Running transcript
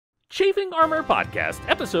Chafing Armor Podcast,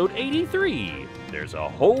 episode 83. There's a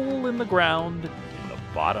hole in the ground in the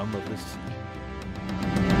bottom of the sea.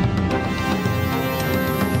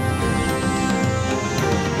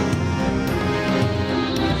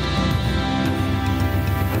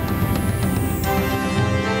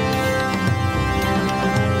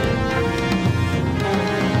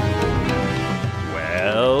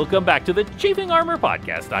 Welcome back to the Chafing Armor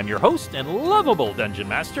Podcast. I'm your host and lovable Dungeon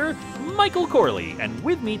Master, Michael Corley, and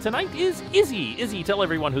with me tonight is Izzy. Izzy, tell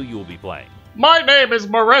everyone who you will be playing. My name is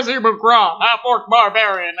Marezi McGraw, half-orc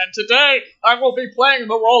barbarian, and today I will be playing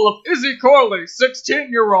the role of Izzy Corley,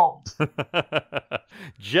 16-year-old.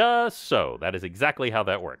 Just so. That is exactly how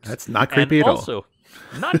that works. That's not creepy at all. Also,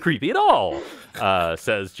 not creepy at all,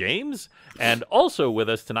 says James. And also with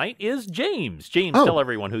us tonight is James. James, tell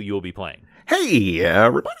everyone who you will be playing. Hey,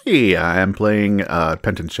 everybody! I'm playing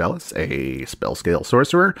Pentant Chalice, a spell scale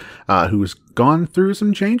sorcerer who's gone through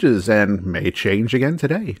some changes and may change again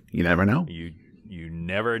today. You never know. You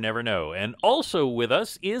never know. And also with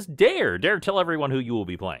us is Dare. Dare, tell everyone who you will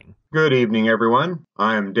be playing. Good evening, everyone.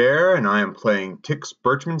 I am Dare, and I am playing Tix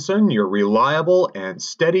Birchmanson, your reliable and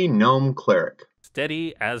steady gnome cleric.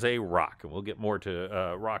 Steady as a rock. And we'll get more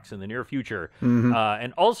to rocks in the near future. Mm-hmm.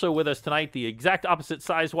 And also with us tonight, the exact opposite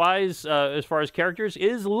size-wise as far as characters,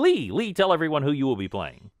 is Lee. Lee, tell everyone who you will be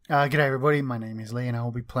playing. G'day everybody, my name is Lee and I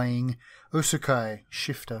will be playing Osukai,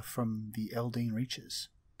 Shifter from the Eldine Reaches.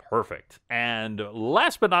 Perfect. And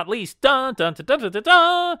last but not least, Riley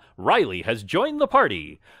has joined the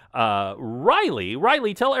party.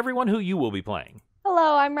 Riley, tell everyone who you will be playing.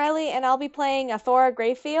 Hello, I'm Riley, and I'll be playing Athora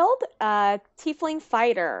Greyfield, Tiefling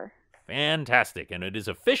Fighter. Fantastic. And it is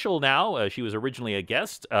official now. She was originally a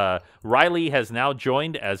guest. Riley has now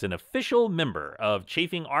joined as an official member of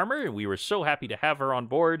Chafing Armor, and we were so happy to have her on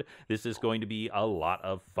board. This is going to be a lot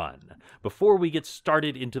of fun. Before we get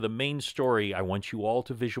started into the main story, I want you all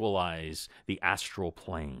to visualize the astral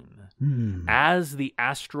plane. As the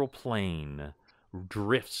astral plane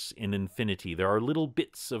drifts in infinity, there are little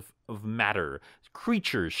bits of matter,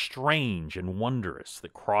 creatures strange and wondrous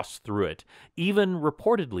that cross through it. Even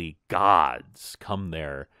reportedly, gods come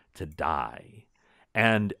there to die.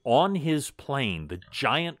 And on his plane, the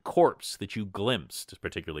giant corpse that you glimpsed,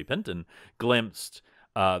 particularly Penton, glimpsed,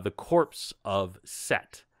 the corpse of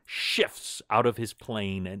Set shifts out of his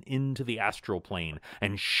plane and into the astral plane,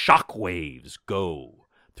 and shockwaves go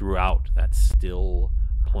throughout that still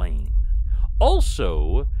plane.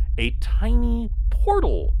 Also, a tiny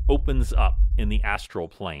portal opens up in the astral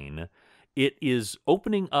plane. It is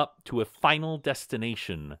opening up to a final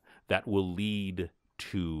destination that will lead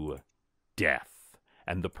to death.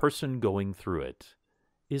 And the person going through it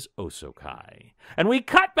is Osukai. And we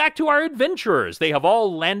cut back to our adventurers. They have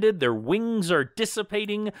all landed. Their wings are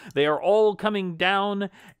dissipating. They are all coming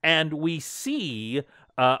down. And we see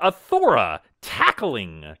Athora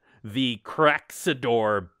tackling the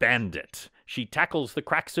Craxidor bandit. She tackles the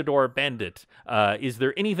Craxidor bandit. Is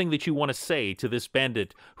there anything that you want to say to this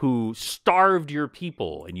bandit who starved your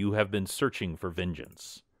people and you have been searching for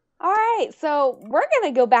vengeance? All right, so we're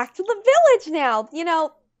going to go back to the village now. You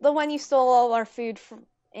know, the one you stole all our food from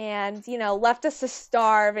and, left us to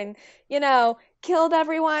starve and, killed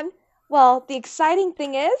everyone. Well, the exciting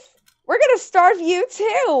thing is we're going to starve you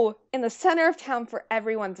too in the center of town for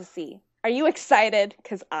everyone to see. Are you excited?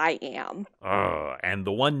 Because I am. And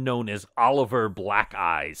the one known as Oliver Black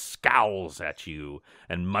Eyes scowls at you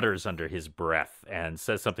and mutters under his breath and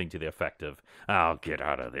says something to the effect of, "I'll get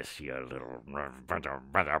out of this, you little..."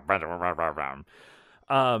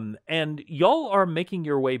 And y'all are making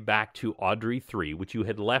your way back to Audrey 3, which you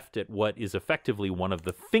had left at what is effectively one of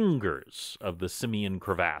the fingers of the Simian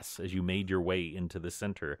crevasse as you made your way into the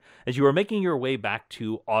center. As you are making your way back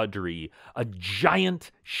to Audrey, a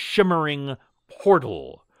giant shimmering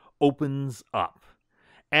portal opens up.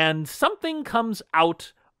 And something comes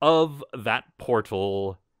out of that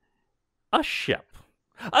portal. A ship.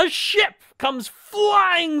 A ship comes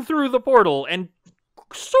flying through the portal and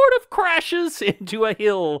sort of crashes into a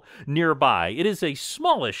hill nearby. It is a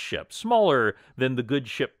smallish ship, smaller than the good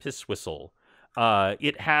ship Pisswhistle.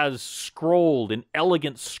 It has scrolled in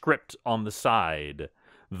elegant script on the side,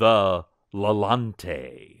 the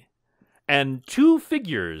Lalante. And two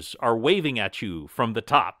figures are waving at you from the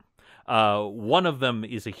top. One of them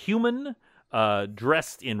is a human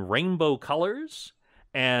dressed in rainbow colors,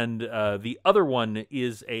 and the other one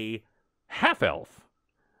is a half-elf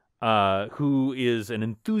who is an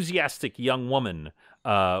enthusiastic young woman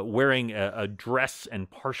wearing a dress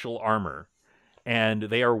and partial armor. And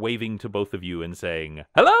they are waving to both of you and saying,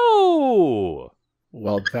 "Hello!"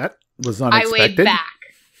 Well, that was unexpected. I wave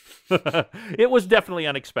back. It was definitely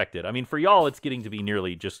unexpected. I mean, for y'all, it's getting to be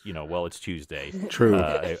nearly just, well, it's Tuesday. True.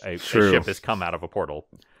 A True. ship has come out of a portal.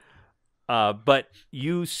 But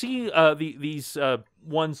you see these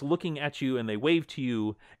ones looking at you, and they wave to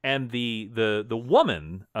you, and the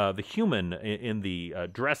woman, the human in the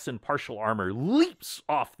dress and partial armor, leaps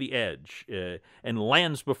off the edge and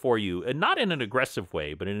lands before you, and not in an aggressive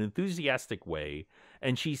way, but in an enthusiastic way.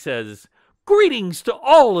 And she says, "Greetings to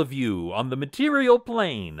all of you on the material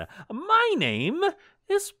plane. My name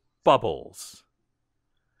is Bubbles."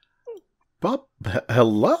 Hello.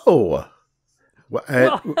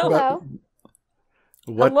 Hello.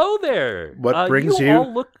 Hello there. What brings you?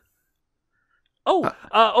 All look.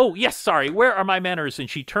 Oh, yes. Sorry. Where are my manners? And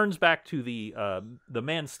she turns back to the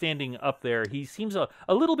man standing up there. He seems a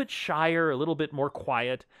little bit shyer, a little bit more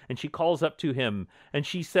quiet. And she calls up to him, and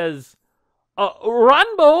she says,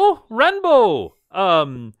 "Ranbo, Ranbo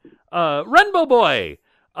boy,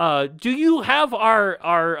 do you have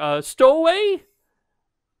our stowaway?"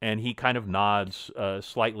 And he kind of nods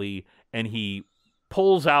slightly, and he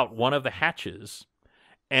pulls out one of the hatches,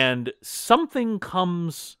 and something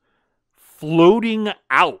comes floating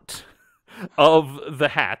out of the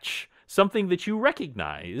hatch, something that you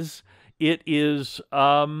recognize. It is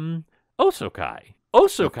Osokai.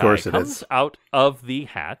 Of course it comes is. out of the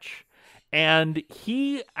hatch, and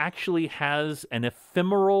he actually has an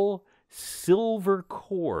ephemeral silver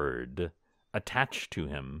cord attached to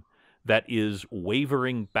him that is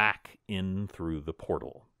wavering back in through the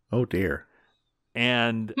portal. Oh dear.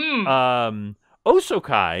 And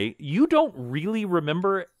Osokai, you don't really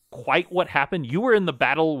remember quite what happened. You were in the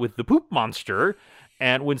battle with the poop monster,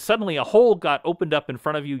 and when suddenly a hole got opened up in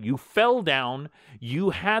front of you, you fell down. You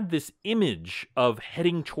had this image of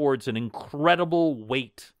heading towards an incredible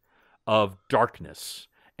weight of darkness,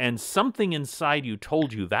 and something inside you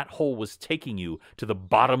told you that hole was taking you to the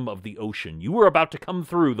bottom of the ocean. You were about to come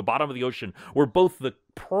through the bottom of the ocean, where both the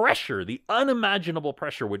pressure, the unimaginable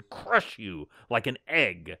pressure, would crush you like an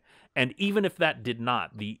egg. And even if that did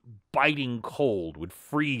not, the biting cold would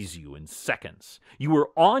freeze you in seconds. You were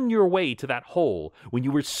on your way to that hole when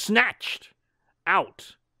you were snatched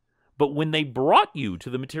out. But when they brought you to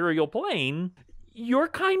the material plane, you're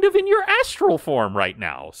kind of in your astral form right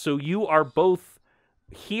now. So you are both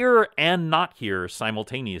here and not here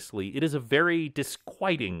simultaneously. It is a very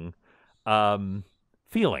disquieting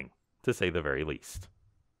feeling, to say the very least.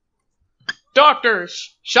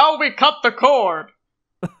 Doctors, shall we cut the cord?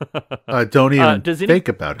 Don't even think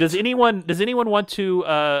about it. Does anyone want to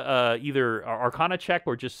either Arcana check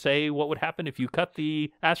or just say what would happen if you cut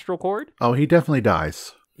the astral cord? Oh, he definitely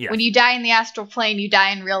dies. Yes. When you die in the astral plane, you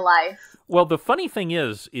die in real life. Well, the funny thing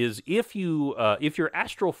is if your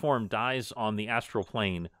astral form dies on the astral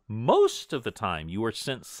plane, most of the time you are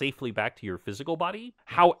sent safely back to your physical body.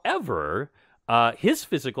 However, his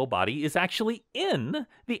physical body is actually in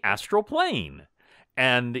the astral plane.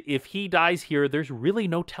 And if he dies here, there's really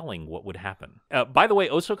no telling what would happen. By the way,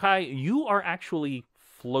 Osokai, you are actually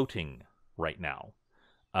floating right now.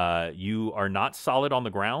 You are not solid on the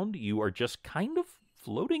ground. You are just kind of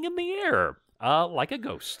floating in the air, like a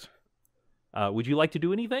ghost. Would you like to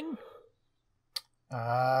do anything?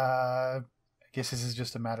 I guess this is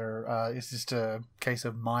just a matter. It's just a case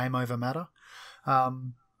of mime over matter.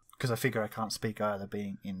 Because I figure I can't speak either,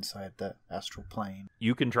 being inside the astral plane.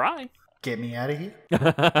 You can try. Get me out of here.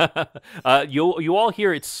 You all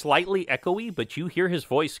hear it's slightly echoey, but you hear his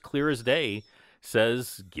voice clear as day.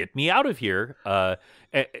 Says, "Get me out of here."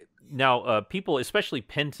 Now, people, especially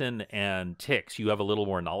Penton and Tix, you have a little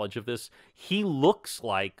more knowledge of this. He looks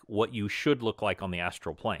like what you should look like on the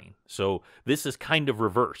astral plane. So this is kind of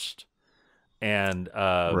reversed. And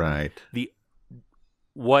right.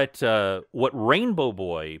 What Rainbow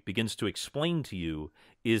Boy begins to explain to you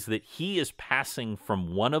is that he is passing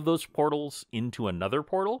from one of those portals into another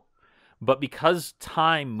portal. But because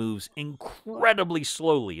time moves incredibly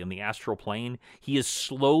slowly in the astral plane, he is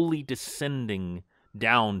slowly descending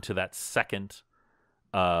down to that second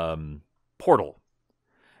portal.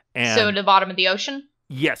 And So to the bottom of the ocean?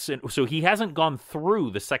 yes, and so he hasn't gone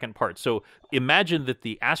through the second part. So imagine that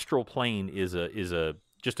the astral plane is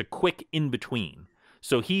just a quick in-between.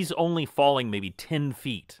 So he's only falling maybe 10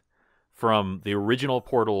 feet from the original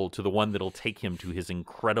portal to the one that'll take him to his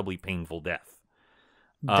incredibly painful death.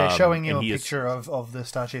 They're showing you a picture of the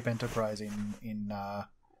Starship Enterprise in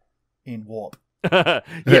warp.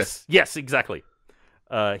 Yes, exactly.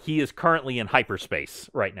 He is currently in hyperspace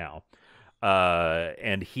right now.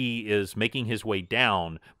 And he is making his way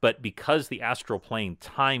down, but because the astral plane,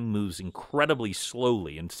 time moves incredibly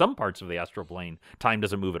slowly. In some parts of the astral plane, time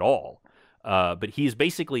doesn't move at all. But he's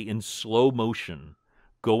basically in slow motion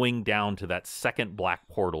going down to that second black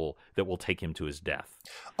portal that will take him to his death.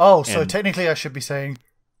 Oh, so And- technically I should be saying.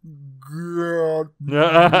 So,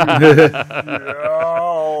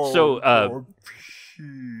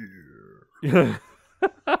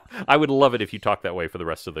 I would love it if you talked that way for the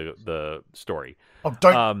rest of the story. Oh,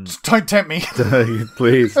 don't tempt me.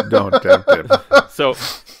 Please don't tempt him. So,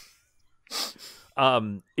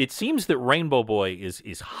 it seems that Rainbow Boy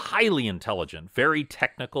is highly intelligent, very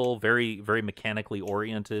technical, very, very mechanically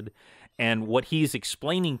oriented. And what he's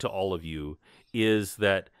explaining to all of you is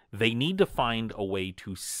that they need to find a way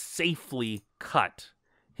to safely cut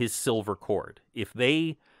his silver cord. If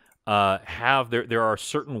they there are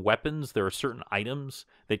certain weapons, there are certain items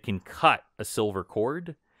that can cut a silver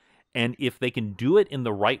cord. And if they can do it in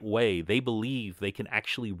the right way, they believe they can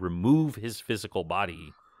actually remove his physical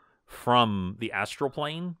body from the astral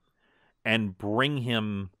plane and bring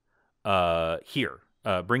him here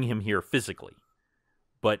physically.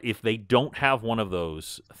 But if they don't have one of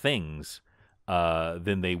those things,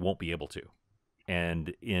 then they won't be able to.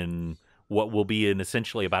 And in what will be in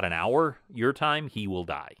essentially about an hour your time, he will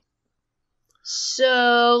die.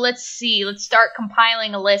 So let's see. Let's start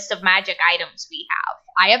compiling a list of magic items we have.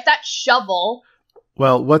 I have that shovel.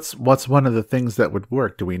 Well, what's one of the things that would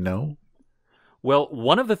work? Do we know? Well,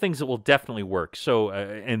 one of the things that will definitely work. So,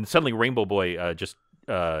 and suddenly Rainbow Boy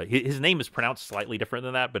his name is pronounced slightly different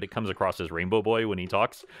than that, but it comes across as Rainbow Boy when he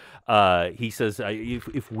talks. He says,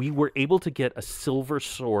 if we were able to get a silver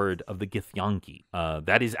sword of the Githyanki,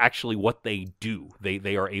 that is actually what they do.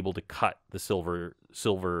 They are able to cut the silver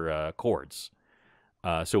cords.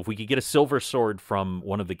 So if we could get a silver sword from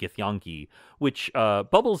one of the Githyanki, which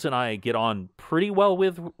Bubbles and I get on pretty well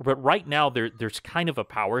with, but right now there's kind of a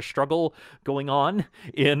power struggle going on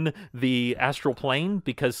in the astral plane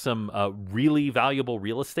because some really valuable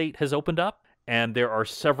real estate has opened up, and there are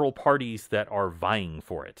several parties that are vying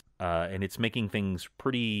for it. And it's making things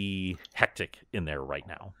pretty hectic in there right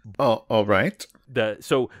now. Oh, all right.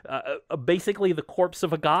 So basically the corpse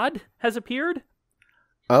of a god has appeared.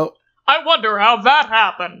 Oh. I wonder how that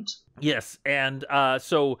happened. Yes, and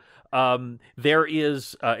so there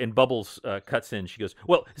is, and Bubbles cuts in, she goes,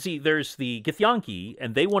 well, see, there's the Githyanki,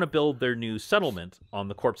 and they want to build their new settlement on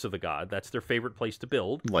the corpse of the god. That's their favorite place to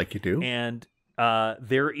build. Like you do. And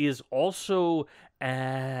there is also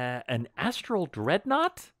an astral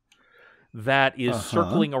dreadnought that is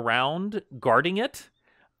circling around, guarding it,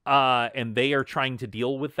 and they are trying to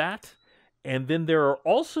deal with that. And then there are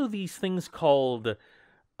also these things called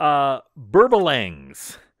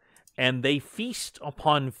Burbalangs, and they feast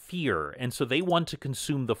upon fear, and so they want to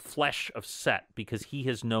consume the flesh of Set because he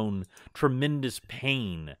has known tremendous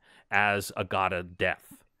pain as a god of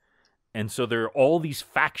death. And so there are all these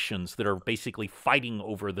factions that are basically fighting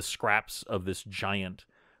over the scraps of this giant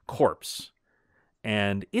corpse.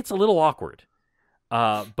 And it's a little awkward.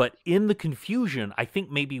 But in the confusion, I think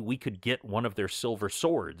maybe we could get one of their silver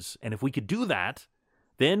swords, and if we could do that,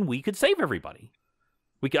 then we could save everybody.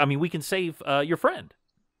 We can save your friend.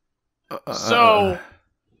 So,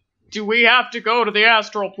 do we have to go to the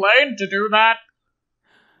astral plane to do that?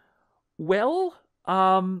 Well,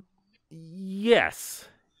 yes.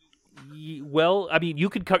 Well, I mean, you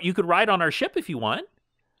could ride on our ship if you want.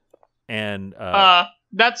 And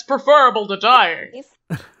that's preferable to dying.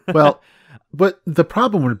 Well, but the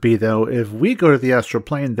problem would be, though, if we go to the astral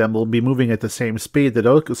plane, then we'll be moving at the same speed that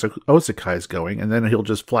Osakai is going, and then he'll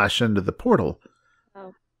just flash into the portal.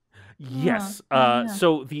 Yes.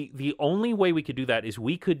 So the only way we could do that is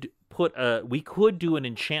we could do an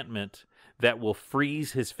enchantment that will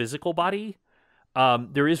freeze his physical body.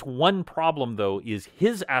 There is one problem though, is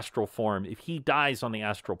his astral form. If he dies on the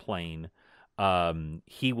astral plane,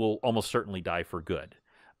 he will almost certainly die for good.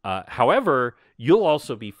 However, you'll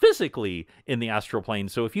also be physically in the astral plane.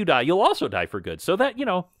 So if you die, you'll also die for good. So that,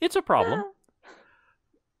 it's a problem.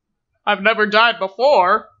 I've never died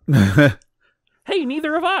before. Hey,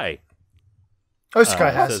 neither have I.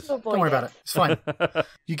 Osakai has. Don't Don't worry about it. It's fine.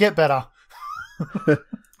 You get better.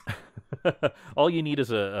 All you need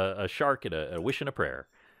is a shark and a wish and a prayer.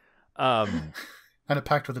 And a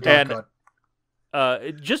pact with the dark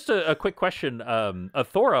god. Just a quick question.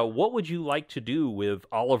 Thora, what would you like to do with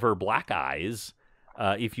Oliver Black Eyes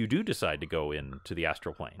if you do decide to go into the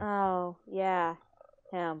astral plane? Oh, yeah.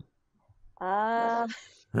 Him.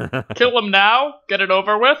 Kill him now? Get it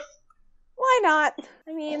over with? Why not?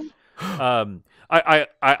 I mean...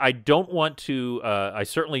 I don't want to. I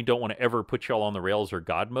certainly don't want to ever put y'all on the rails or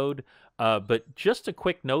God mode. But just a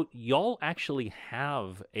quick note: y'all actually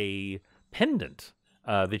have a pendant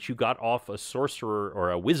that you got off a sorcerer or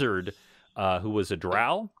a wizard who was a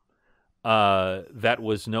drow. that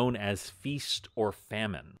was known as feast or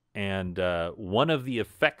famine. And one of the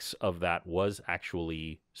effects of that was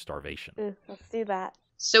actually starvation. Let's do that.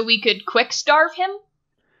 So we could quick starve him?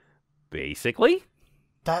 Basically.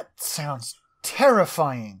 That sounds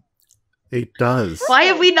terrifying. It does. Why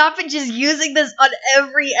have we not been just using this on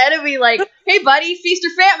every enemy? Like, hey buddy, feast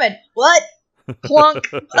or famine. What? Plunk.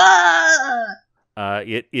 Ah!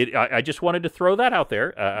 I just wanted to throw that out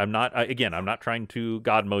there. I'm not trying to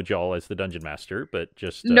God mode y'all as the dungeon master, but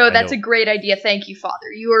just No, that's a great idea. Thank you,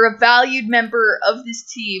 Father. You are a valued member of this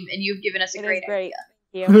team, and you've given us a great idea.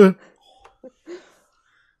 Thank you.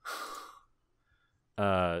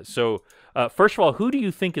 So first of all, who do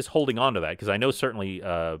you think is holding on to that? Because I know certainly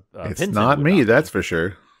It's Vincent not would me, be. that's for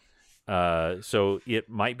sure. So it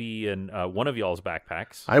might be in one of y'all's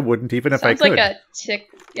backpacks. I wouldn't even if I Sounds could. like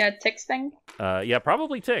a Tix thing. Yeah,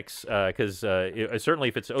 probably Tix. Because certainly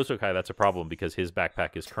if it's Osokai, that's a problem because his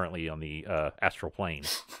backpack is currently on the astral plane.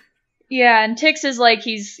 Yeah, and Tix is like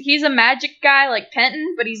he's a magic guy like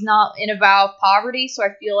Penton, but he's not in a vow of poverty. So I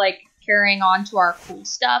feel like carrying on to our cool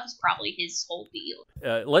stuff is probably his whole deal.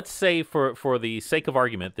 Let's say for the sake of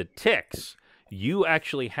argument that Tix, you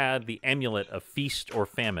actually had the amulet of feast or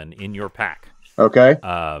famine in your pack. Okay.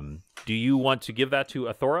 Do you want to give that to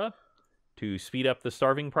Athora to speed up the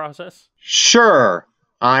starving process? Sure.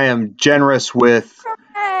 I am generous with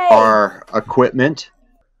our equipment.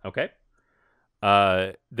 Okay.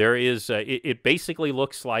 There is it basically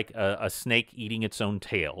looks like a snake eating its own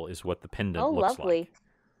tail is what the pendant looks lovely. like.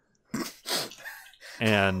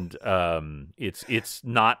 And it's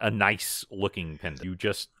not a nice looking pendant. You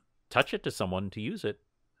just touch it to someone to use it.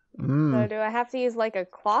 So do I have to use like a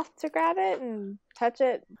cloth to grab it and touch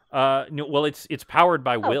it? No, well, it's powered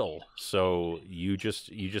by will, so you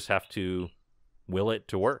just have to will it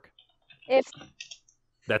to work.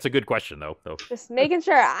 That's a good question, though. Just making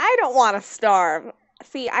sure I don't want to starve.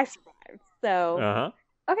 See, I survived, so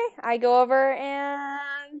okay. I go over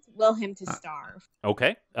and will him to starve.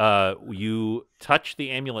 Okay. You touch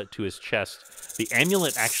the amulet to his chest. The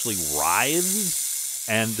amulet actually writhes,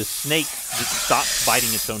 and the snake stops biting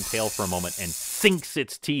its own tail for a moment and sinks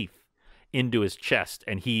its teeth into his chest,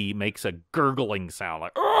 and he makes a gurgling sound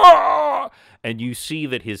like "Aah!" And you see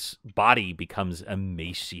that his body becomes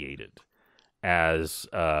emaciated as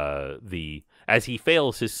he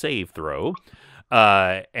fails his save throw,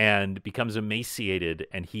 and becomes emaciated,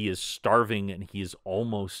 and he is starving, and he is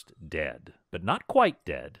almost dead, but not quite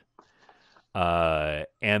dead.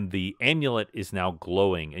 And the amulet is now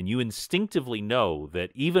glowing, and you instinctively know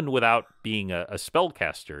that even without being a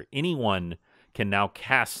spellcaster, anyone can now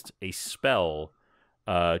cast a spell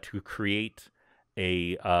to create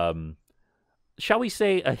a, shall we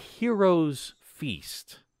say, a hero's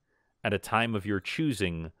feast at a time of your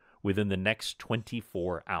choosing within the next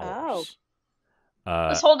 24 hours.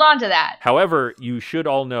 Let's hold on to that. However, you should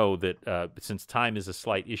all know that since time is a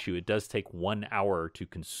slight issue, it does take 1 hour to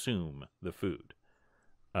consume the food.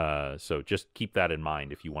 So just keep that in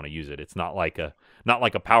mind if you want to use it. It's not like a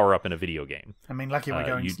power up in a video game. I mean, lucky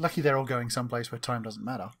they're all going someplace where time doesn't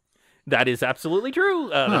matter. That is absolutely true.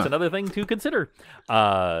 That's another thing to consider.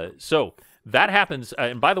 So that happens.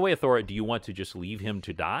 And by the way, Athora, do you want to just leave him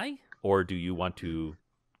to die, or do you want to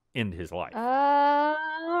end his life?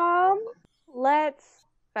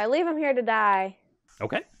 If I leave him here to die.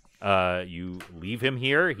 Okay. You leave him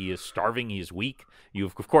here. He is starving. He is weak.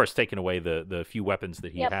 You've, of course, taken away the few weapons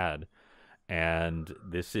that he had. And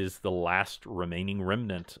this is the last remaining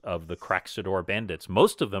remnant of the Craxador bandits.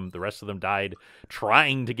 Most of them, the rest of them died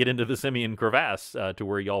trying to get into the Simeon crevasse to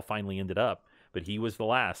where y'all finally ended up. But he was the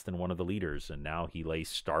last and one of the leaders. And now he lay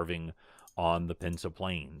starving on the Pensa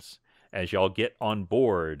Plains. As y'all get on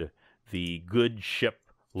board the good ship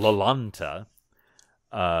Lalanta,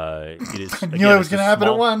 it is. I knew it was going to happen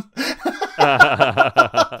at one.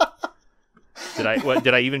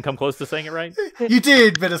 Did I even come close to saying it right? You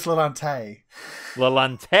did, but it's Lalante.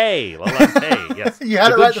 Lalante, yes. You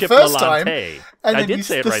had it right the first time, and I then did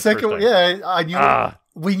say it the right second the first time. Yeah, I knew.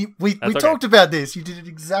 We okay. talked about this. You did it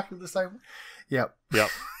exactly the same. Yep.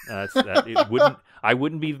 I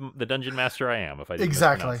wouldn't be the dungeon master I am if I didn't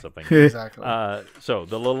mispronounce something. Exactly. So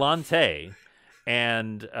the Lalante,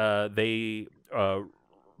 and they.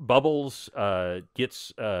 Bubbles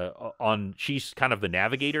gets on. She's kind of the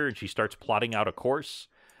navigator, and she starts plotting out a course.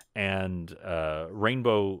 And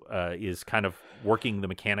Rainbow is kind of working the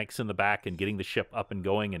mechanics in the back and getting the ship up and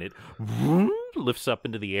going, and it lifts up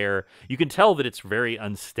into the air. You can tell that it's very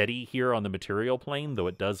unsteady here on the material plane, though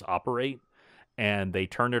it does operate. And they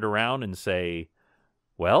turn it around and say,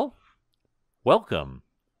 "Well, welcome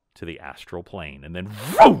to the astral plane, and then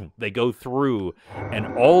vroom, they go through,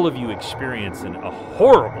 and all of you experience a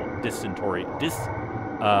horrible disorientation.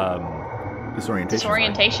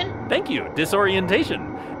 Thank you,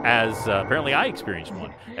 disorientation. As apparently I experienced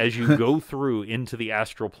one. As you go through into the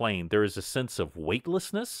astral plane, there is a sense of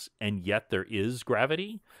weightlessness, and yet there is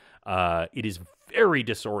gravity. It is very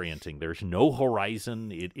disorienting. There's no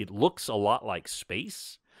horizon. It looks a lot like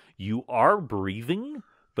space. You are breathing,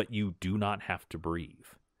 but you do not have to breathe.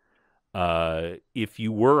 If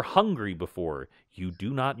you were hungry before, you do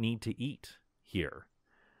not need to eat here.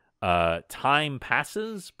 Time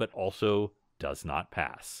passes, but also does not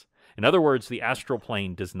pass. In other words, the astral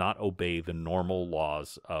plane does not obey the normal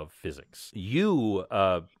laws of physics. You,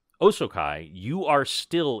 Osokai, you are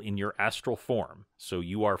still in your astral form. So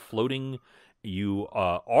you are floating. You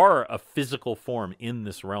are a physical form in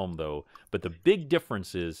this realm, though. But the big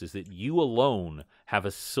difference is that you alone have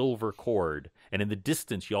a silver cord. And in the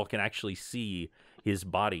distance, y'all can actually see his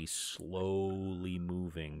body slowly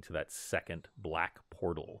moving to that second black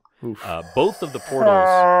portal. Both of the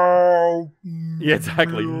portals... Yeah,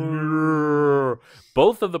 exactly.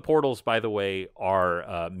 Both of the portals, by the way,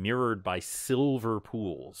 are mirrored by silver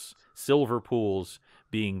pools. Silver pools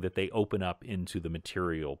being that they open up into the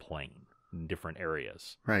material plane in different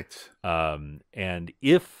areas. Right. And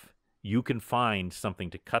if you can find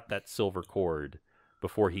something to cut that silver cord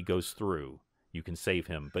before he goes through, you can save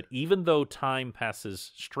him. But even though time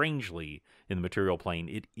passes strangely in the material plane,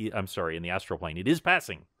 in the astral plane, it is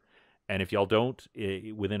passing. And if y'all don't,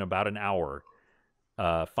 within about an hour,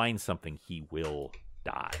 find something, he will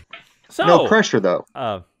die. So, no pressure, though.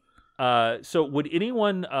 So would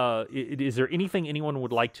anyone, is there anything anyone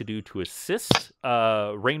would like to do to assist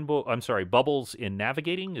Bubbles in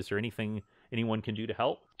navigating? Is there anything anyone can do to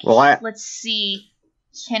help? Well, Let's see.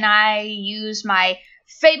 Can I use my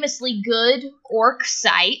famously good orc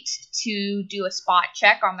sight to do a spot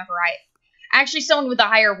check on the horizon? Actually, someone with a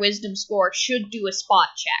higher wisdom score should do a spot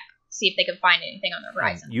check. See if they can find anything on the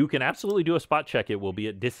horizon. You can absolutely do a spot check. It will be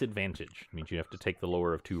at disadvantage. It means you have to take the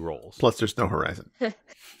lower of 2 rolls. Plus, there's no horizon.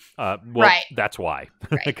 Right. That's why.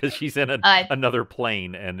 Because she's in another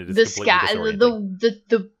plane, and it is the completely sky, disorienting.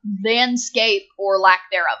 the landscape or lack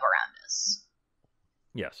thereof around us.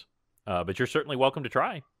 Yes, but you're certainly welcome to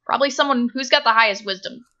try. Probably someone who's got the highest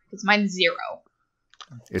wisdom, because mine's 0.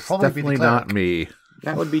 It's Probably be the definitely cleric. not me.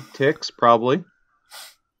 that would be Tix, probably.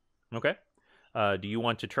 Okay. Do you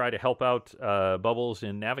want to try to help out Bubbles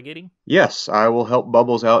in navigating? Yes, I will help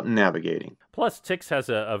Bubbles out in navigating. Plus, Tix has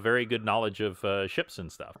a very good knowledge of ships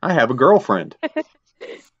and stuff. I have a girlfriend.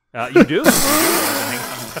 You do?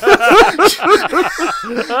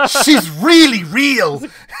 She's really real,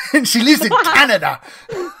 and she lives in Canada.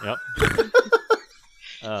 Yep.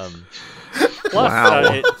 Plus,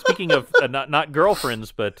 Wow. Speaking of not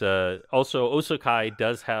girlfriends, but also Osokai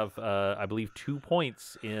does have, I believe, 2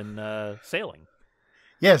 points in sailing.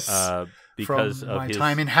 Yes, Because from of my his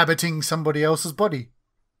time inhabiting somebody else's body.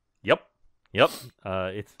 Yep.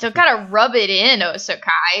 It's So gotta rub it in,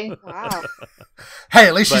 Osokai. Wow. Hey,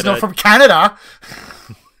 at least she's But, not from Canada.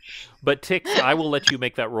 But Tix, I will let you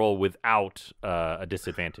make that roll without a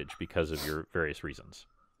disadvantage because of your various reasons.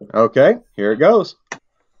 Okay, here it goes.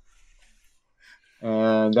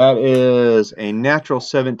 And that is a natural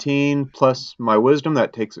 17 plus my wisdom.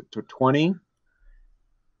 That takes it to 20.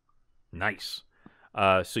 Nice.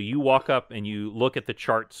 So you walk up and you look at the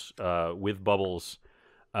charts with Bubbles,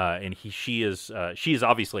 and she is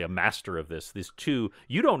obviously a master of this. These two,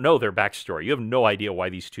 you don't know their backstory. You have no idea why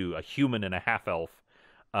these two, a human and a half elf,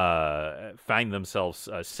 find themselves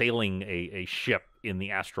sailing a ship in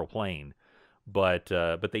the astral plane. But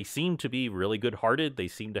they seem to be really good-hearted. They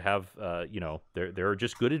seem to have, there are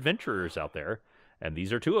just good adventurers out there, and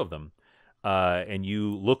these are 2 of them. And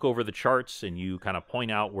you look over the charts and you kind of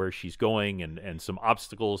point out where she's going and some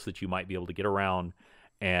obstacles that you might be able to get around.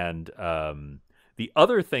 And the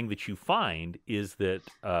other thing that you find is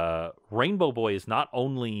that Rainbow Boy is not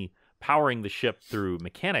only powering the ship through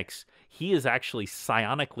mechanics, he is actually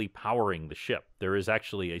psionically powering the ship. There is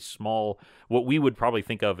actually a small, what we would probably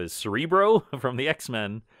think of as Cerebro from the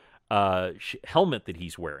X-Men helmet that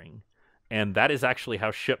he's wearing. And that is actually how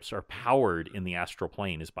ships are powered in the astral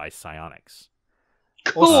plane, is by psionics.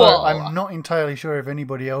 Cool. Also, I'm not entirely sure if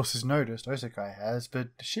anybody else has noticed. Osokai has, but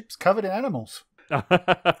the ship's covered in animals.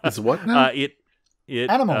 It's what now?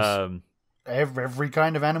 Animals. Every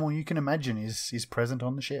kind of animal you can imagine is present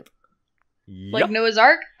on the ship. Like Noah's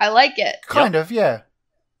Ark? I like it. Kind of, yeah.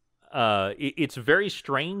 It's very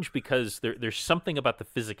strange because there's something about the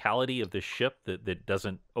physicality of this ship that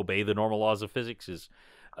doesn't obey the normal laws of physics. Is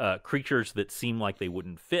creatures that seem like they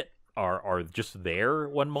wouldn't fit are just there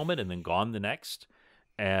one moment and then gone the next,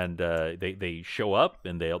 and they show up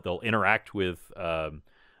and they'll interact with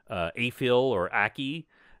Aphil or Aki,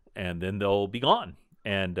 and then they'll be gone.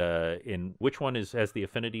 And in which one has the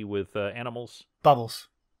affinity with animals? Bubbles.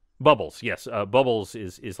 Bubbles, yes. Bubbles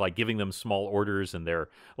is like giving them small orders, and they're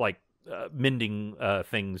like mending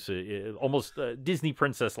things, almost Disney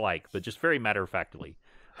princess-like, but just very matter-of-factly.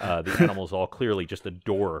 The animals all clearly just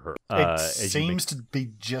adore her. It seems to be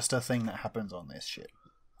just a thing that happens on this ship.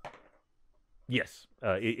 Yes.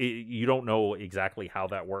 You don't know exactly how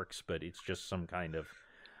that works, but it's just some kind of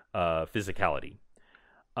physicality.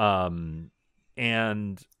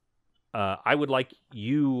 And I would like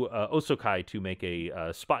you, Osokai, to make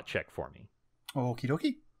a spot check for me. Okie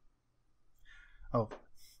dokie. Oh,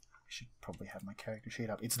 I should probably have my character sheet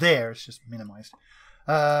up. It's there, it's just minimized.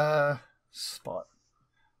 Spot.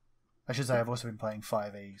 I should say I've also been playing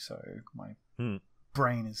 5e, so my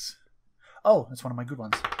brain is... Oh, that's one of my good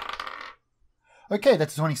ones. Okay,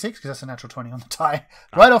 that's a 26, because that's a natural 20 on the tie.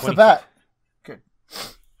 Right off 26. the bat. Good.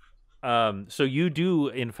 So you do,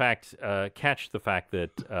 in fact, catch the fact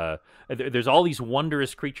that there's all these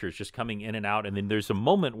wondrous creatures just coming in and out, and then there's a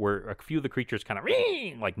moment where a few of the creatures kind of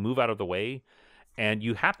like move out of the way, and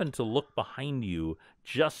you happen to look behind you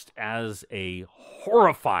just as a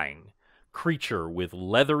horrifying creature with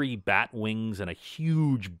leathery bat wings and a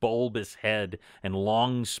huge bulbous head and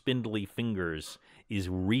long spindly fingers is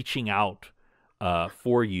reaching out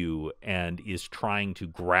for you and is trying to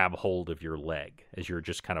grab hold of your leg as you're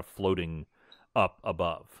just kind of floating up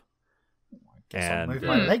above. Guess I'll move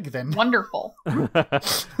my leg then. Wonderful.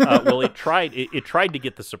 Well, it tried to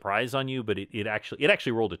get the surprise on you, but it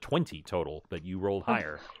actually rolled a 20 total, but you rolled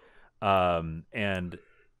higher. And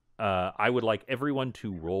I would like everyone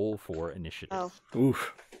to roll for initiative. Oh.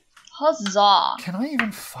 Oof. Huzzah! Can I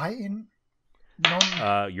even fight in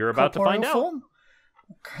You're about to find out. form?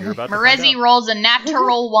 Okay. You're about to Marezi find out. rolls a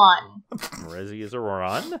natural 1. Marezi is a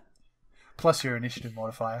run. Plus your initiative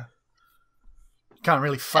modifier. Can't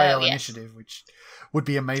really fail yes. initiative, which would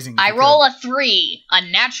be amazing. I roll a 3.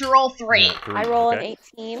 A natural 3. Yeah, I roll okay. an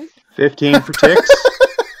 18. 15 for Tix.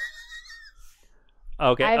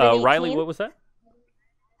 Okay, I have an Riley, 18. what was that?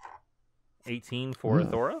 18 for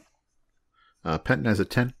Thora. Penton has a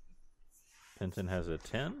 10. Penton has a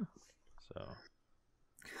 10. So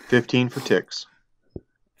 15 for Tix.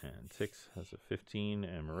 and Tix has a 15,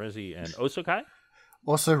 and Marezi and Osokai.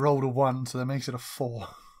 Also rolled a 1, so that makes it a 4.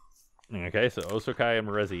 Okay, so Osokai and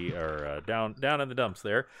Marezi are down in the dumps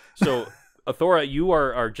there. So, Thora, you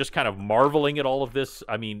are just kind of marveling at all of this.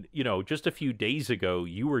 I mean, just a few days ago,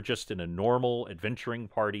 you were just in a normal adventuring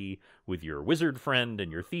party with your wizard friend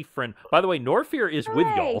and your thief friend. By the way, Norfear is with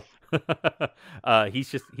y'all.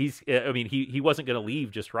 He wasn't going to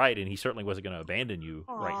leave just right, and he certainly wasn't going to abandon you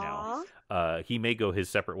right now. He may go his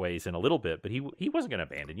separate ways in a little bit, but he wasn't going to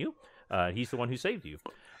abandon you. He's the one who saved you.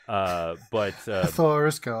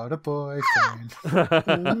 Thora's got a boyfriend.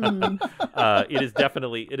 It is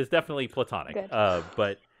definitely platonic. Good.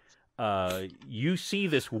 But you see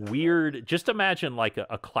this weird. Just imagine like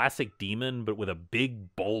a classic demon, but with a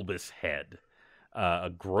big bulbous head, a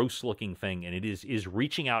gross-looking thing, and it is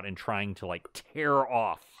reaching out and trying to like tear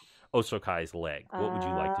off Osokai's leg. What would you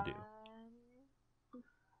like to do?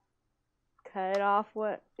 Cut off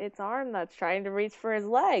its arm that's trying to reach for his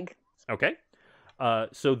leg. Okay.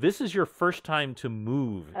 So this is your first time to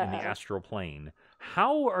move in the Uh-oh. astral plane.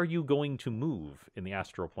 How are you going to move in the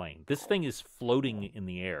astral plane? This thing is floating in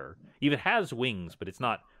the air. It has wings, but it's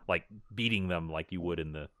not like beating them like you would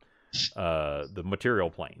in the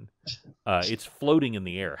material plane. It's floating in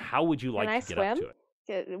the air. How would you like to get up to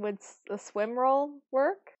it? Would the swim roll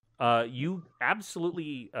work? You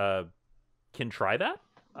absolutely can try that.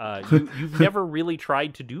 You've never really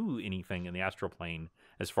tried to do anything in the astral plane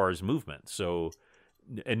as far as movement,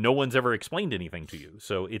 and no one's ever explained anything to you.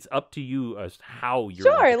 So it's up to you as how you're.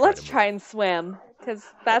 Sure, let's try and swim, because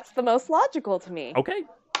that's the most logical to me. Okay.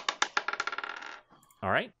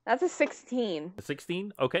 All right. That's a 16.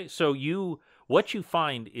 16? Okay, so what you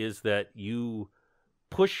find is that you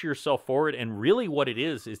push yourself forward, and really what it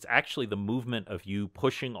is actually the movement of you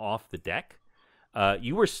pushing off the deck.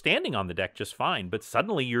 You were standing on the deck just fine, but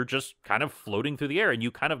suddenly you're just kind of floating through the air, and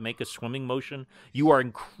you kind of make a swimming motion. You are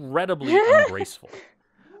incredibly ungraceful.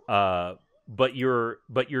 But your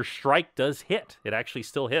strike does hit. It actually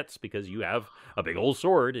still hits because you have a big old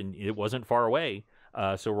sword, and it wasn't far away.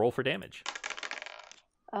 So roll for damage.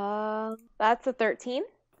 That's a 13.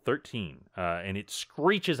 13. And it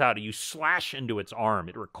screeches out, and you slash into its arm.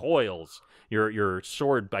 It recoils. Your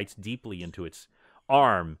sword bites deeply into its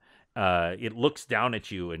arm, It looks down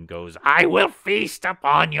at you and goes, "I will feast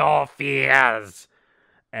upon your fears."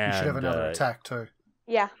 And, You should have another attack too.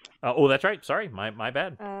 Yeah. Oh, that's right. Sorry, my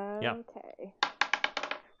bad. Yeah. Okay.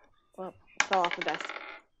 Well, it fell off the desk.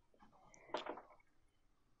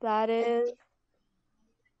 That is.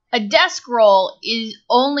 A desk roll is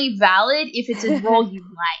only valid if it's a roll you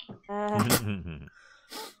like.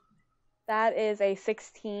 That is a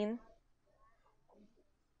 16.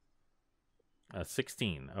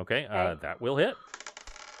 16. Okay, that will hit.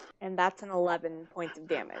 And that's an 11 points of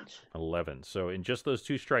damage. 11. So in just those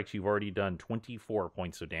 2 strikes, you've already done 24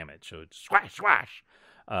 points of damage. So it's swash, swash.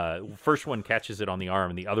 First one catches it on the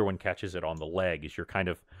arm, and the other one catches it on the leg as you're kind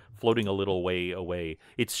of floating a little way away.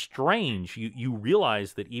 It's strange. You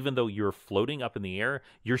realize that even though you're floating up in the air,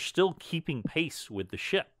 you're still keeping pace with the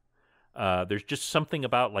ship. There's just something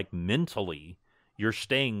about, like, mentally, you're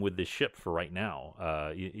staying with this ship for right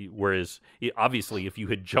now. Whereas, obviously, if you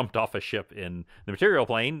had jumped off a ship in the material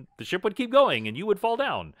plane, the ship would keep going and you would fall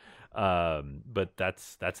down. But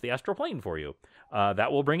that's the astral plane for you.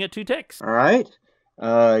 That will bring it to Tix. All right.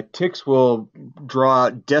 Tix will draw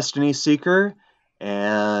Destiny Seeker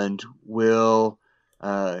and will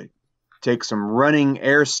take some running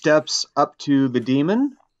air steps up to the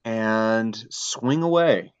demon and swing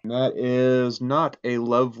away. That is not a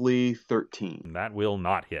lovely 13. That will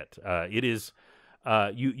not hit. It is,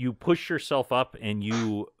 you push yourself up and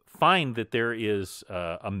you find that there is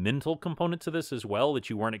a mental component to this as well that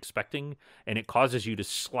you weren't expecting, and it causes you to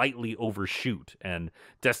slightly overshoot. And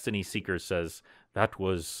Destiny Seeker says, "That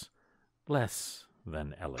was less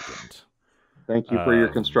than elegant." Thank you for your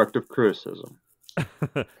constructive criticism.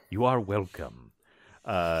 You are welcome.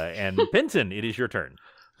 And Benton, it is your turn.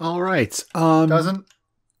 All right.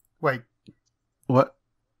 Wait. What?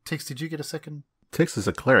 Tix, did you get a second? Tix is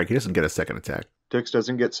a cleric. He doesn't get a second attack. Tix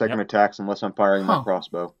doesn't get second attacks unless I'm firing my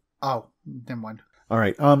crossbow. Oh, never mind. All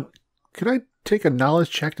right. Could I take a knowledge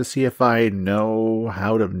check to see if I know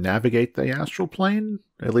how to navigate the astral plane,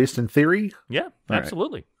 at least in theory? Yeah, All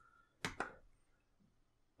absolutely. Right.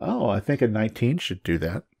 Oh, I think a 19 should do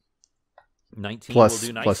that. 19 plus, will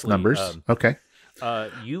do nicely. Plus numbers. Okay.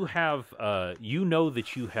 You have, you know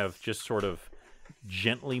that you have just sort of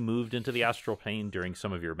gently moved into the astral plane during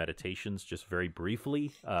some of your meditations, just very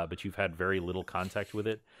briefly, but you've had very little contact with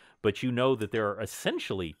it. But you know that there are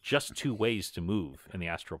essentially just 2 ways to move in the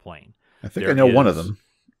astral plane. I think I know one of them.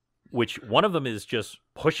 Which one of them is just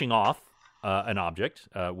pushing off an object,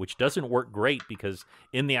 which doesn't work great because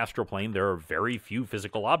in the astral plane there are very few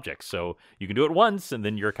physical objects. So you can do it once and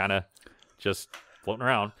then you're kind of just floating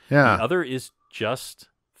around. Yeah. The other is just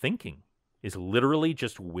thinking, is literally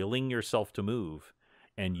just willing yourself to move,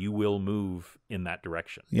 and you will move in that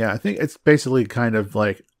direction. Yeah, I think it's basically kind of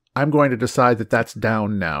like, I'm going to decide that that's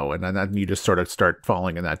down now, and then you just sort of start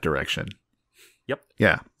falling in that direction. Yep.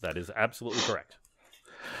 Yeah. That is absolutely correct.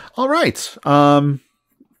 All right.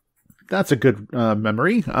 That's a good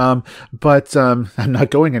memory. But I'm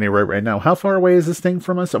not going anywhere right now. How far away is this thing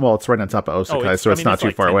from us? Well, it's right on top of Osokai, so it's not too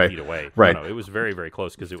like far 10 away. feet away. Right. No, it was very, very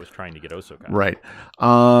close because it was trying to get Osokai. Right.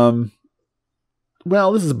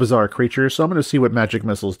 Well, this is a bizarre creature, so I'm going to see what magic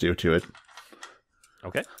missiles do to it.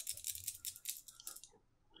 Okay.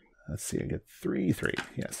 Let's see. I get 3/3.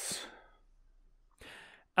 Yes.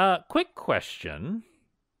 Quick question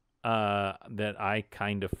that I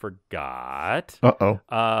kind of forgot. Uh-oh.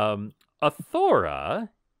 Athora,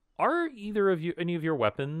 are any of your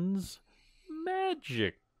weapons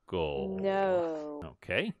magical? No.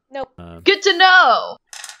 Okay. Nope. Good to know.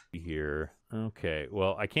 Here. Okay.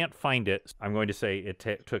 Well, I can't find it. I'm going to say it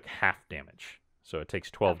took half damage, so it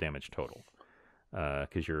takes 12 damage total.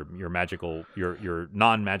 Because your magical, your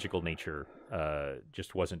non-magical nature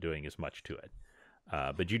just wasn't doing as much to it,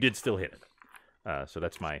 but you did still hit it. So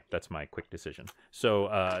that's my quick decision.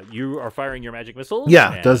 So you are firing your magic missiles.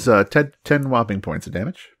 Yeah, it does 10 whopping points of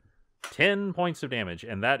damage. 10 points of damage,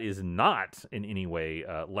 and that is not in any way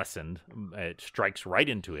lessened. It strikes right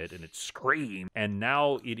into it, and it screams. And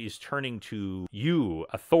now it is turning to you,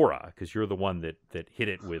 Athora, because you're the one that hit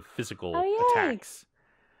it with physical attacks.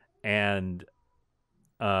 And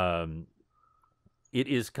it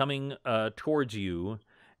is coming towards you,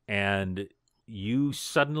 and you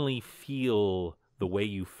suddenly feel the way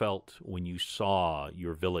you felt when you saw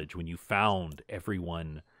your village, when you found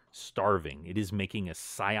everyone starving. It is making a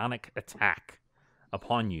psionic attack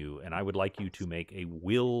upon you, and I would like you to make a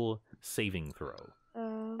will saving throw.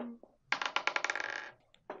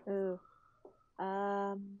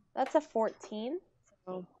 That's a 14.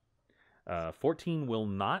 So 14 will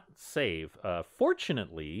not save.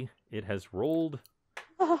 Fortunately, it has rolled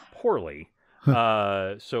poorly.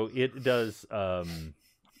 So it does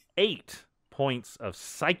 8 points of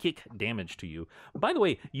psychic damage to you. By the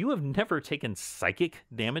way, you have never taken psychic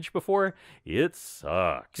damage before. It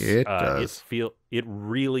sucks. It does. It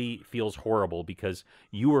really feels horrible because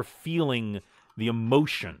you are feeling the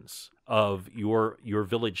emotions of your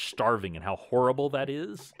village starving and how horrible that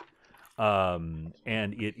is. And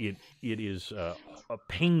it is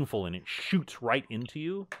painful, and it shoots right into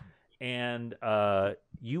you. And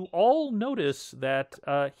you all notice that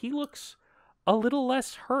he looks a little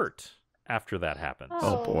less hurt after that happens.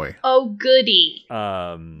 Oh boy. Oh, goody.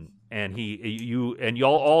 And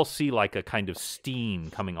y'all all see like a kind of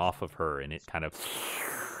steam coming off of her, and it kind of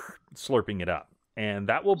slurping it up. And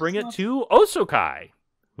that will bring it to Osokai,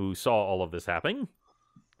 who saw all of this happening.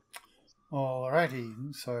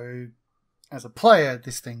 Alrighty, so as a player,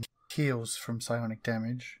 this thing heals from psionic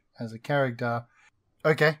damage. As a character,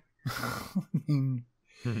 okay. I mean,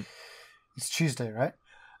 it's Tuesday, right?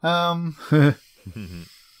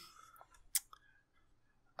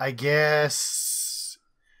 I guess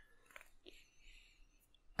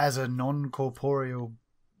as a non-corporeal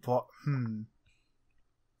bot,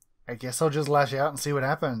 I guess I'll just lash out and see what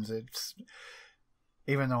happens. It's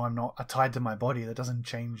even though I'm not tied to my body, that doesn't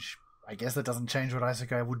change. I guess that doesn't change what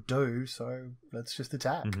Isekai would do. So let's just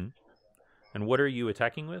attack. Mm-hmm. And what are you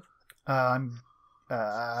attacking with?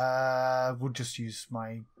 Would just use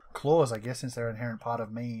my claws, I guess, since they're an inherent part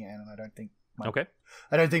of me, and I don't think.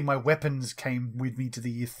 I don't think my weapons came with me to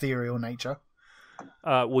the ethereal nature.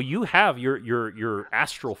 Well, you have your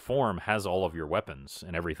astral form has all of your weapons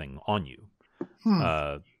and everything on you.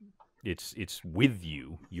 It's with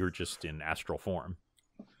you. You're just in astral form.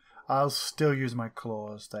 I'll still use my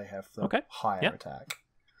claws. They have the higher attack.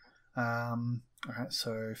 Alright,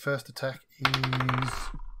 so first attack is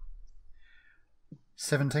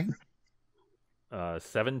 17.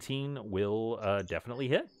 17 will definitely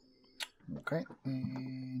hit. Okay,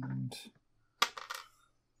 and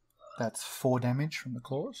that's 4 damage from the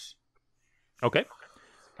claws. Okay.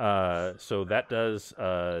 So that does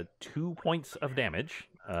 2 points of damage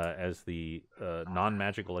as the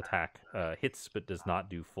non-magical attack hits but does not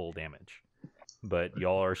do full damage. But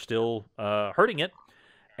y'all are still hurting it,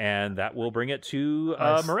 and that will bring it to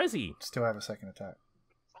Morezi. Still have a second attack.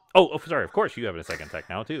 Oh, sorry. Of course, you have a second attack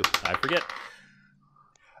now, too. I forget.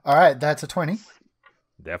 All right, that's a 20.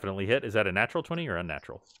 Definitely hit. Is that a natural 20 or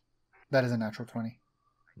unnatural? That is a natural 20.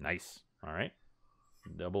 Nice. All right.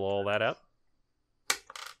 Double all that up.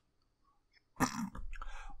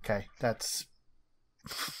 Okay, that's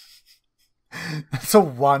a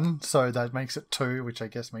 1, so that makes it 2, which I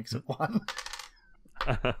guess makes it 1.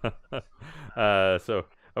 So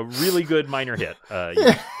a really good minor hit.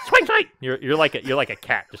 Swing, swing. You're like a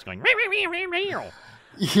cat just going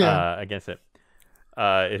against it.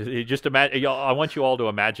 It just imagine. I want you all to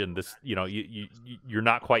imagine this. You know, you're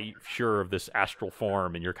not quite sure of this astral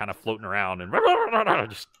form, and you're kind of floating around and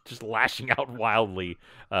just lashing out wildly,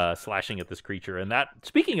 slashing at this creature. And that,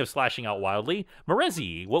 speaking of slashing out wildly,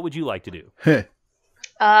 Morezi, what would you like to do?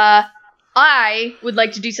 I would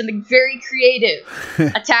like to do something very creative.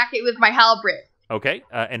 Attack it with my halberd. Okay,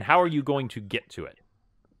 and how are you going to get to it?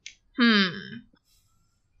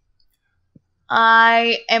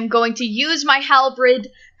 I am going to use my halberd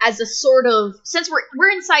as a sort of, since we're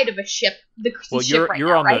inside of a ship, ship right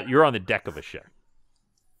now, right? You're on the deck of a ship,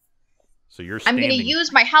 so you're standing. I'm going to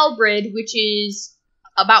use my halberd, which is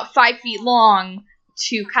about 5 feet long,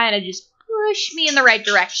 to kind of just push me in the right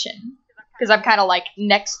direction, because I'm kind of like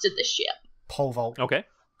next to the ship. Pole vault. Okay,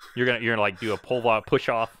 you're gonna like do a pole vault push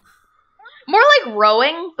off. More like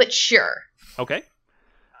rowing, but sure. Okay.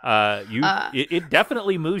 It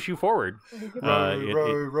definitely moves you forward. Row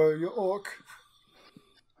your orc.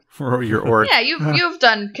 Row your orc. Yeah, you've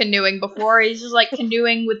done canoeing before. He's just like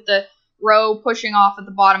canoeing with the row pushing off at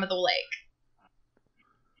the bottom of the lake.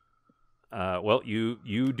 Well,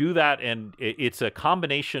 you do that, and it's a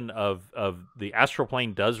combination of the astral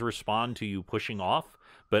plane does respond to you pushing off,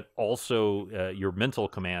 but also your mental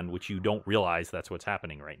command, which you don't realize that's what's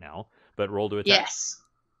happening right now. But roll to attack. Yes.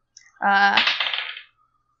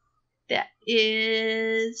 That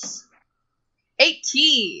is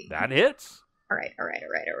 18. That hits. All right.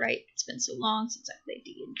 It's been so long since I played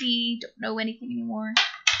D&D. Don't know anything anymore.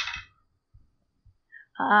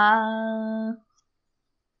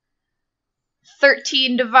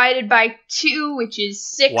 13 divided by 2, which is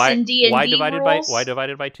 6 in D&D Why divided rules.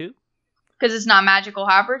 by 2? Because it's not magical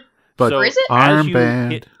halberd. But or is it?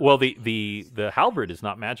 Armband. Well, the halberd is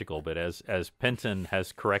not magical, but as Penton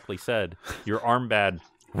has correctly said, your armband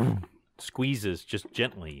squeezes just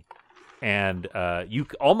gently and you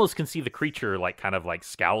almost can see the creature like kind of like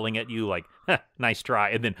scowling at you, like nice try,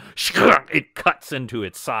 and then it cuts into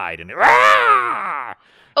its side and it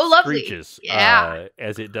lovely. screeches Yeah.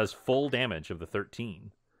 as it does full damage of the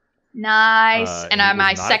 13. Nice. And it was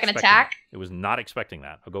my not second expecting attack. It was not expecting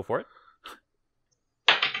that. I'll go for it.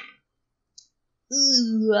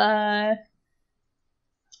 Ooh,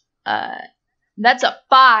 that's a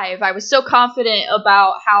 5. I was so confident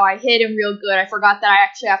about how I hit him real good, I forgot that I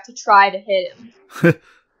actually have to try to hit him.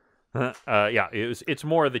 Yeah, it's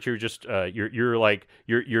more that you're just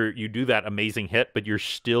you do that amazing hit, but you're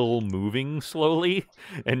still moving slowly,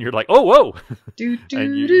 and you're like, oh whoa,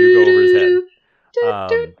 and you go over his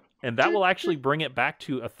head. And that will actually bring it back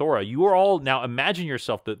to Athora. You are all now imagine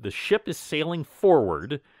yourself that the ship is sailing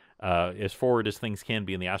forward as things can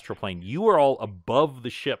be in the astral plane. You are all above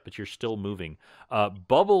the ship, but you're still moving.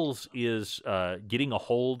 Bubbles is getting a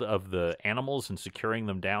hold of the animals and securing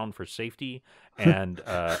them down for safety. And,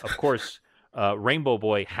 of course, Rainbow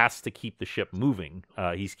Boy has to keep the ship moving.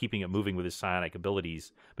 He's keeping it moving with his psionic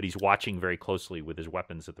abilities, but he's watching very closely with his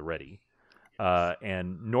weapons at the ready.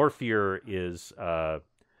 And Norfear is...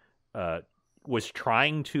 was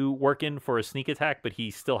trying to work in for a sneak attack, but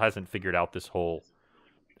he still hasn't figured out this whole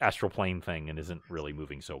astral plane thing and isn't really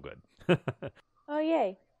moving so good. Oh,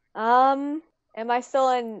 yay. Am I still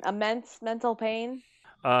in immense mental pain?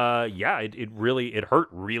 Yeah, it hurt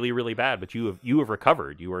really, really bad, but you have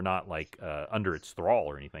recovered. You are not like under its thrall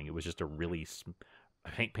or anything. It was just a really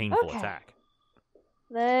painful attack.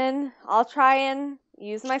 Then I'll try and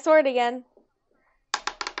use my sword again.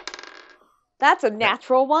 That's a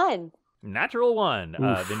natural 1. Natural 1.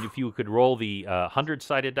 Then if you could roll the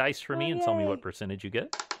 100-sided dice for me and tell me what percentage you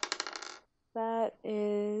get. That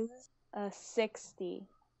is a 60.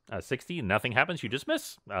 60. Nothing happens. You just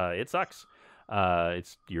miss. It sucks.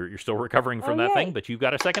 You're still recovering from that thing, but you've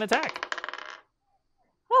got a second attack.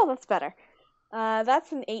 Oh, that's better.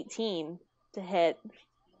 That's an 18 to hit.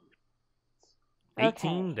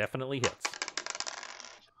 18 definitely hits.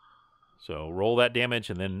 So roll that damage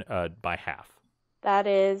and then by half. That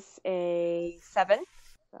is a 7.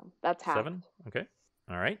 So that's half. 7. Okay.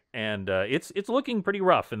 All right. And it's looking pretty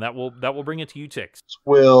rough, and that will bring it to you, Tix.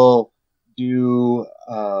 Will do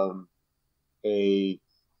a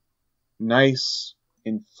nice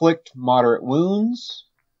inflict moderate wounds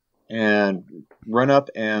and run up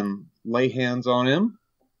and lay hands on him.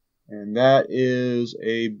 And that is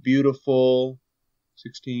a beautiful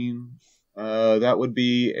 16. That would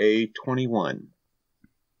be a 21.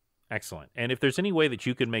 Excellent. And if there's any way that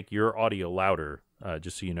you can make your audio louder,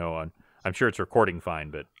 just so you know, I'm sure it's recording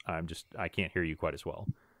fine, but I can't hear you quite as well.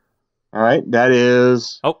 All right, that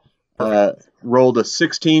is rolled a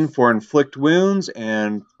 16 for inflict wounds,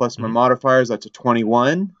 and plus my modifiers, that's a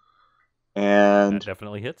 21. And that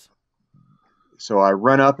definitely hits. So I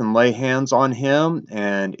run up and lay hands on him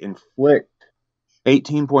and inflict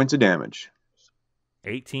 18 points of damage.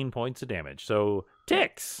 18 points of damage. So,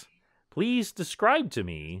 Tix, please describe to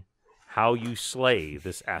me how you slay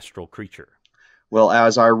this astral creature. Well,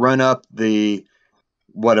 as I run up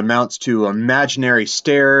what amounts to imaginary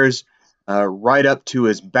stairs right up to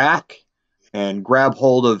his back and grab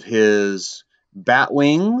hold of his bat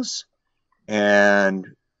wings and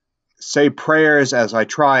say prayers as I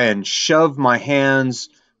try and shove my hands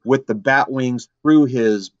with the bat wings through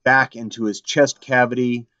his back into his chest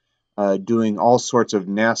cavity, doing all sorts of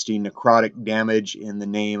nasty necrotic damage in the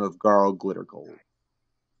name of Garl Glittergold.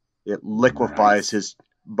 It liquefies his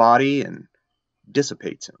body and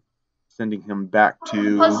dissipates him, sending him back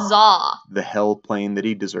to the hell plane that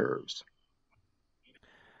he deserves.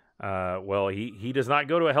 Well, he does not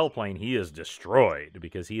go to a hell plane. He is destroyed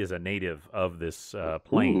because he is a native of this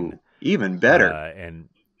plane. Ooh, even better. And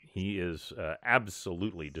he is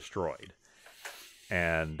absolutely destroyed.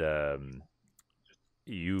 And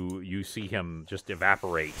you see him just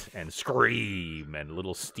evaporate and scream, and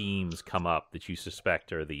little steams come up that you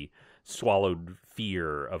suspect are the swallowed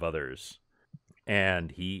fear of others.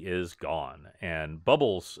 And he is gone. And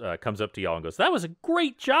Bubbles comes up to y'all and goes, "That was a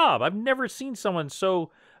great job. I've never seen someone so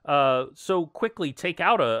quickly take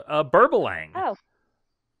out a Burbalang." Oh.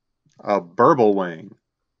 A Burblewang.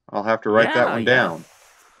 I'll have to write that one down.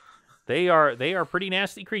 They are pretty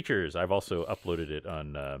nasty creatures. I've also uploaded it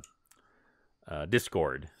on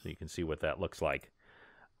Discord, so you can see what that looks like.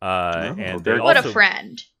 And what a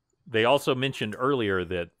friend. They also mentioned earlier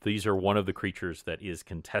that these are one of the creatures that is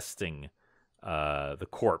contesting the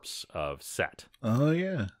corpse of Set. Oh,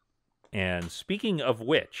 yeah. And speaking of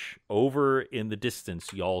which, over in the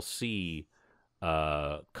distance, y'all see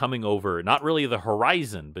coming over, not really the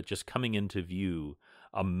horizon, but just coming into view,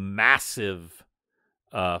 a massive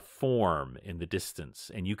form in the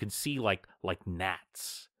distance, and you can see like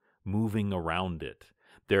gnats moving around it.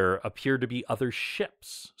 There appear to be other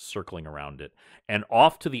ships circling around it, and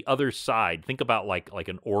off to the other side, think about like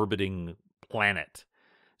an orbiting planet,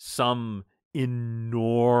 some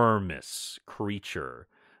enormous creature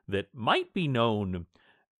that might be known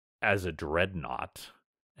as a dreadnought,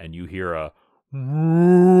 and you hear a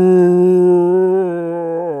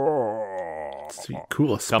Sweet,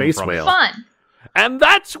 cool, a come space from whale. Fun. And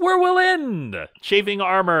that's where we'll end Chafing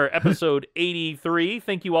Armor episode 83.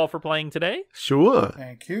 Thank you all for playing today. Sure.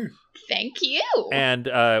 Thank you. Thank you. And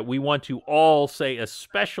we want to all say a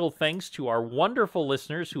special thanks to our wonderful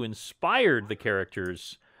listeners who inspired the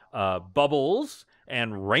characters Bubbles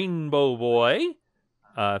and Rainbow Boy.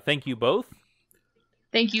 Thank you both.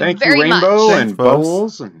 Thank you Thank very you, Rainbow much. Thanks, and folks.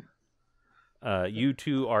 Bubbles. And You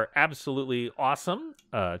two are absolutely awesome.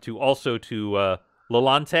 To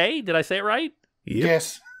Lalante, did I say it right? Yep.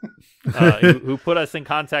 Yes. Who put us in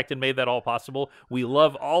contact and made that all possible. We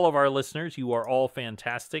love all of our listeners. You are all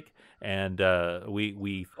fantastic, and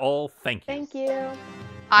we all thank you. Thank you.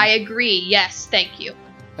 I agree. Yes, thank you.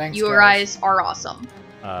 Thanks, You guys are awesome.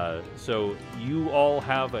 So you all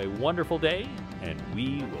have a wonderful day, and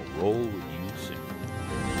we will roll with you